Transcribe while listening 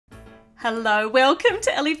Hello, welcome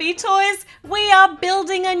to LEV Toys. We are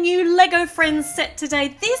building a new Lego Friends set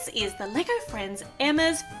today. This is the Lego Friends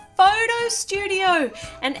Emma's photo studio,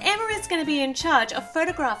 and Emma is going to be in charge of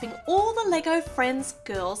photographing all the Lego Friends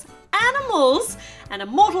girls' animals and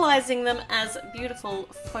immortalizing them as beautiful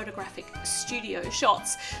photographic studio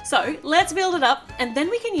shots. So let's build it up and then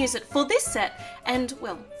we can use it for this set and,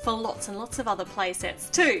 well, for lots and lots of other play sets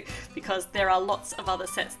too, because there are lots of other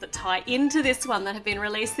sets that tie into this one that have been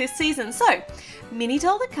released this season. So mini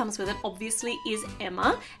doll that comes with it obviously is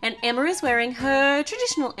Emma, and Emma is wearing her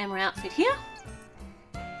traditional Emma outfit here.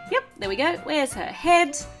 Yep, there we go. Where's her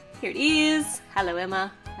head? Here it is. Hello,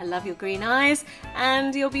 Emma. I love your green eyes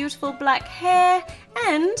and your beautiful black hair.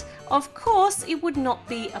 And, of course, it would not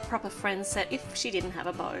be a proper Friends set if she didn't have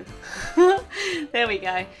a bow. There we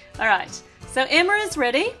go. All right, so Emma is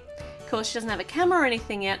ready. Of course, she doesn't have a camera or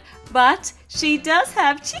anything yet, but she does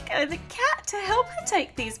have Chico the cat to help her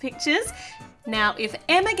take these pictures. Now, if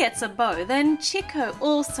Emma gets a bow, then Chico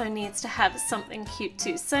also needs to have something cute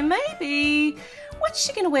too. So maybe, what's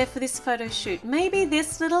she going to wear for this photo shoot? Maybe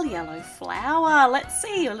this little yellow flower. Let's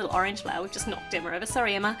see, a little orange flower. We've just knocked Emma over.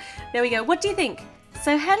 Sorry, Emma. There we go. What do you think?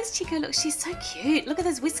 So how does Chico look? She's so cute. Look at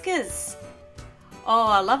those whiskers. Oh,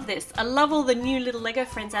 I love this. I love all the new little Lego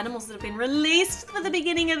Friends animals that have been released for the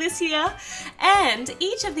beginning of this year. And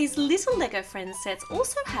each of these little Lego Friends sets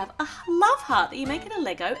also have a love heart that you make in a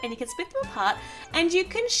Lego, and you can split them apart and you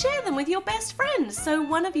can share them with your best friend. So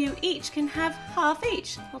one of you each can have half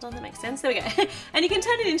each. Hold on, that makes sense. There we go. And you can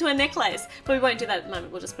turn it into a necklace, but we won't do that at the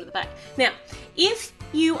moment. We'll just put it at the back. Now, if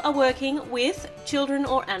you are working with children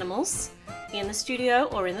or animals, in the studio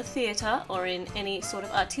or in the theatre or in any sort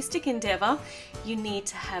of artistic endeavour, you need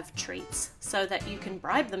to have treats so that you can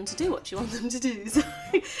bribe them to do what you want them to do. So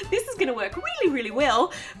this is going to work really, really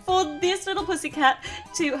well for this little pussycat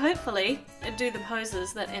to hopefully do the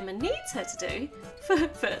poses that Emma needs her to do for her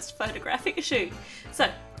first photographic shoot.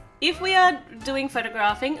 So if we are doing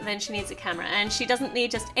photographing, then she needs a camera, and she doesn't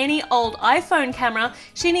need just any old iPhone camera.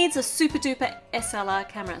 She needs a super duper SLR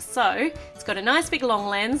camera. So it's got a nice big long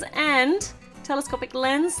lens and telescopic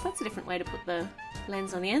lens. That's a different way to put the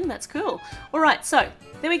lens on the end. That's cool. All right, so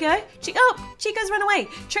there we go. Chico's run away.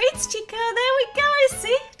 Treats, Chico. There we go.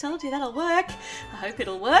 See? Told you that'll work. I hope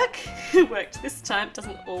it'll work. It worked this time. It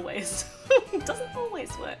doesn't always. It doesn't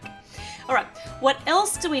always work. All right, what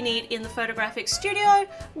else do we need in the photographic studio?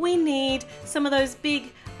 We need some of those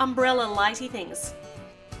big umbrella lighty things.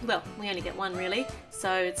 Well, we only get one really,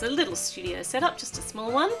 so it's a little studio setup, just a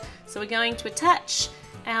small one. So we're going to attach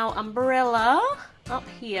our umbrella up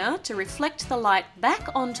here to reflect the light back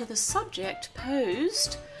onto the subject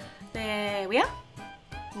posed. There we are.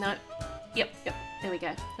 No, yep, there we go.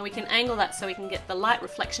 And we can angle that so we can get the light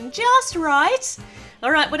reflection just right.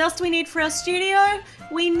 All right, what else do we need for our studio?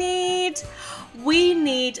 We need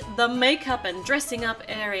the makeup and dressing up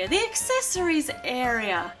area, the accessories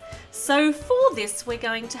area. So for this, we're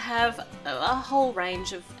going to have a whole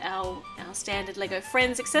range of our standard Lego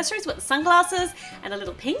Friends accessories with the sunglasses and a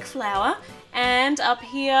little pink flower, and up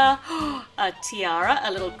here a tiara,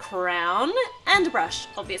 a little crown, and a brush,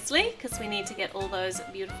 obviously, because we need to get all those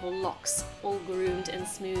beautiful locks all groomed and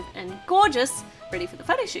smooth and gorgeous, ready for the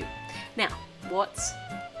photo shoot. Now, what's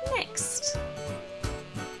next?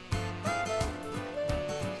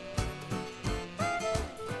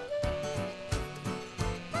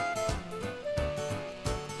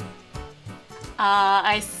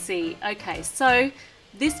 I see. Okay, so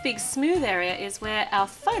this big smooth area is where our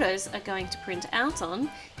photos are going to print out on.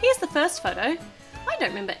 Here's the first photo. I don't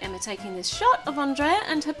remember Emma taking this shot of Andrea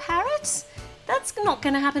and her parrot. That's not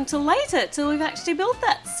going to happen till later, till we've actually built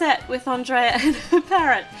that set with Andrea and her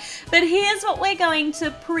parrot. But here's what we're going to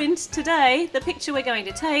print today, the picture we're going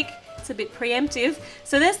to take. It's a bit preemptive.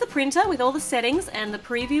 So there's the printer with all the settings and the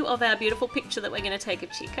preview of our beautiful picture that we're going to take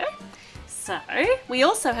of Chico. So, we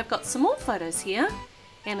also have got some more photos here.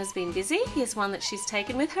 Emma's been busy. Here's one that she's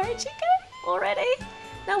taken with her and Chico already.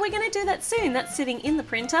 Now we're going to do that soon. That's sitting in the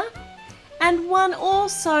printer. And one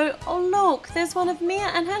also, oh look, there's one of Mia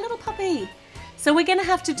and her little puppy. So we're going to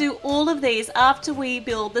have to do all of these after we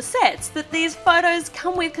build the sets that these photos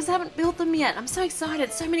come with, because I haven't built them yet. I'm so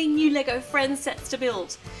excited. So many new Lego Friends sets to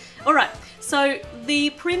build. All right, so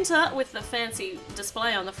the printer with the fancy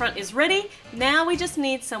display on the front is ready. Now we just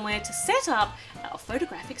need somewhere to set up our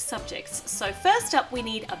photographic subjects. So first up, we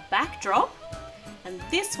need a backdrop, and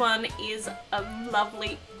this one is a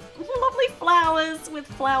lovely flowers with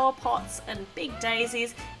flower pots and big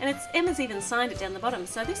daisies, and Emma's even signed it down the bottom,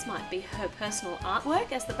 so this might be her personal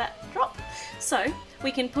artwork as the backdrop. So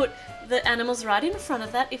we can put the animals right in front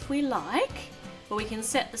of that if we like. but we can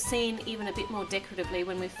set the scene even a bit more decoratively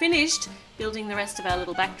when we've finished building the rest of our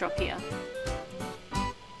little backdrop here.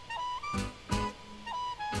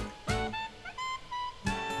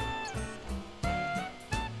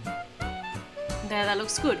 There, that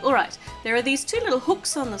looks good. All right, there are these two little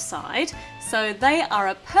hooks on the side, so they are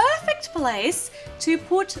a perfect place to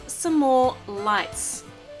put some more lights.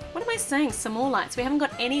 What am I saying? Some more lights. We haven't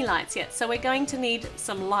got any lights yet, so we're going to need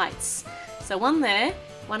some lights. So one there,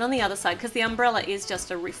 one on the other side, because the umbrella is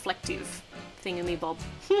just a reflective thingamy-bob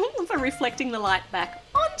for reflecting the light back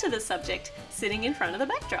onto the subject sitting in front of the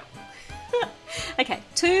backdrop. Okay,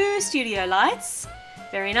 2 studio lights.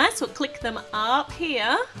 Very nice. We'll click them up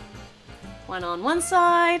here. One on one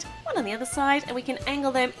side, one on the other side, and we can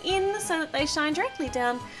angle them in so that they shine directly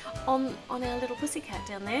down on our little pussycat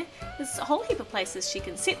down there. There's a whole heap of places she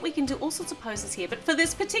can sit. We can do all sorts of poses here, but for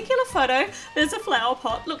this particular photo, there's a flower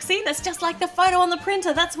pot. Look, see, that's just like the photo on the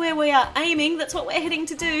printer. That's where we are aiming. That's what we're heading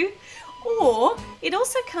to do. Or it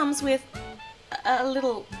also comes with a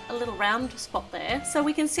little round spot there, so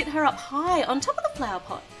we can sit her up high on top of the flower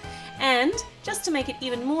pot. And just to make it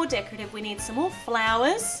even more decorative, we need some more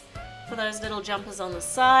flowers for those little jumpers on the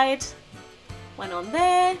side. One on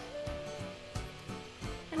there.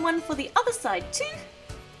 And one for the other side too.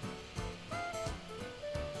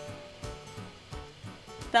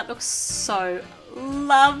 That looks so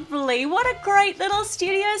lovely. What a great little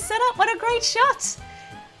studio setup. What a great shot.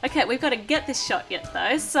 Okay, we've got to get this shot yet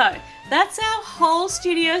though. So that's our whole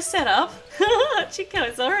studio setup. Chico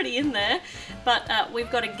is already in there, but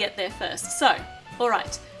we've got to get there first. So, all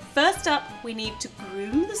right. First up, we need to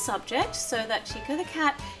groom the subject so that Chico the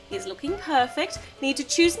cat is looking perfect. Need to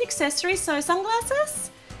choose an accessory, so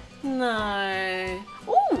sunglasses? No.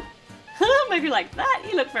 Ooh, maybe like that.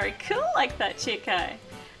 You look very cool like that, Chico.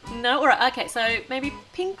 No, all right, okay, so maybe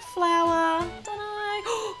pink flower, don't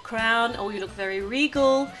know. Crown, oh, you look very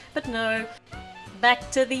regal, but no.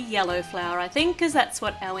 Back to the yellow flower, I think, because that's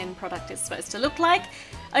what our end product is supposed to look like.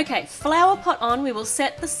 Okay, flower pot on, we will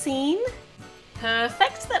set the scene.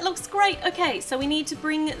 Perfect, that looks great. Okay, so we need to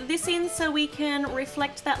bring this in so we can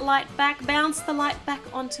reflect that light back, bounce the light back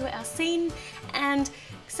onto our scene, and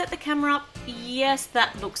set the camera up. Yes,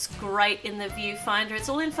 that looks great in the viewfinder. It's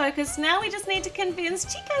all in focus. Now we just need to convince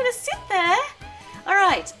Chico to sit there. All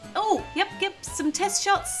right. Oh, yep, some test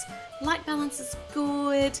shots. Light balance is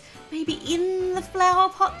good. Maybe in the flower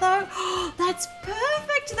pot though. Oh, that's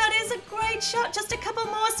perfect. That is a great shot. Just a couple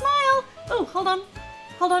more. Smile. Oh, hold on.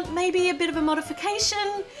 Hold on, maybe a bit of a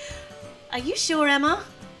modification. Are you sure, Emma?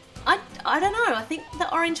 I don't know. I think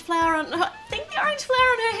the orange flower on her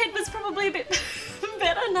head was probably a bit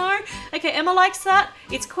better. No. Okay, Emma likes that.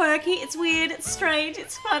 It's quirky, it's weird, it's strange,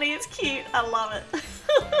 it's funny, it's cute. I love it.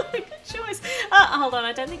 Good choice. Hold on,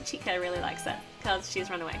 I don't think Chico really likes that because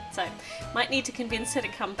she's run away. So, might need to convince her to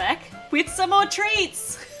come back with some more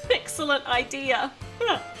treats. Excellent idea.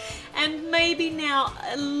 And maybe now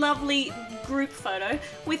a lovely group photo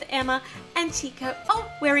with Emma and Chico. Oh,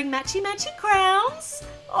 wearing matchy crowns.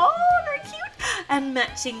 Oh, very cute. And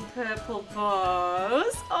matching purple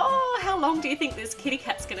bows. Oh, how long do you think this kitty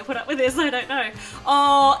cat's going to put up with this? I don't know.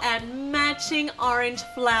 Oh, and matching orange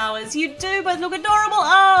flowers. You do both look adorable.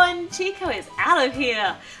 Oh, and Chico is out of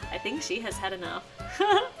here. I think she has had enough.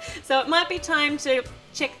 So it might be time to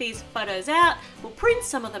check these photos out. We'll print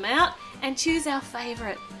some of them out and choose our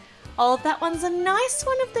favourite. Oh, that one's a nice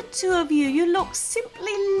one of the two of you. You look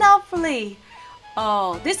simply lovely.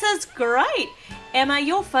 Oh, this is great. Emma,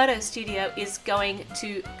 your photo studio is going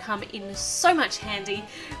to come in so much handy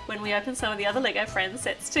when we open some of the other Lego Friends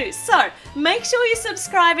sets too. So make sure you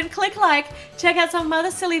subscribe and click like, check out some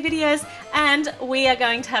other silly videos, and we are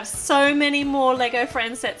going to have so many more Lego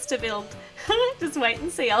Friends sets to build. Just wait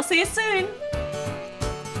and see. I'll see you soon.